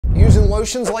Using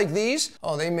lotions like these,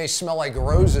 oh, they may smell like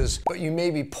roses, but you may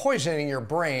be poisoning your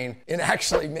brain and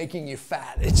actually making you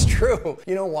fat. It's true.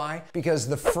 You know why? Because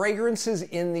the fragrances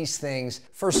in these things,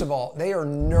 first of all, they are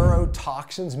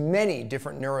neurotoxins, many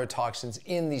different neurotoxins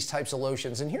in these types of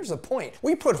lotions. And here's the point.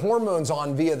 We put hormones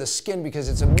on via the skin because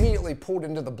it's immediately pulled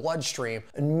into the bloodstream.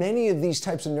 And many of these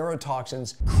types of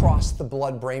neurotoxins cross the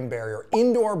blood-brain barrier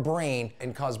into our brain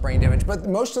and cause brain damage. But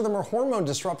most of them are hormone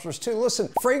disruptors too. Listen,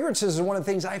 fragrances are one of the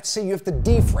things I have to say you have to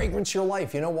defragrance your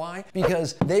life. You know why?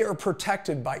 Because they are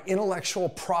protected by intellectual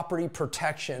property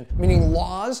protection, meaning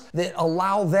laws that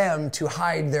allow them to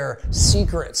hide their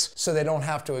secrets so they don't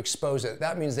have to expose it.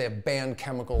 That means they have banned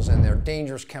chemicals in there,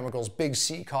 dangerous chemicals, big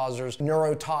C causers,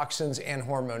 neurotoxins, and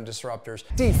hormone disruptors.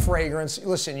 Defragrance,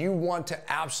 listen, you want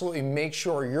to absolutely make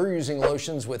sure you're using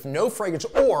lotions with no fragrance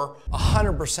or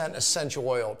 100% essential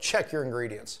oil. Check your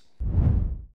ingredients.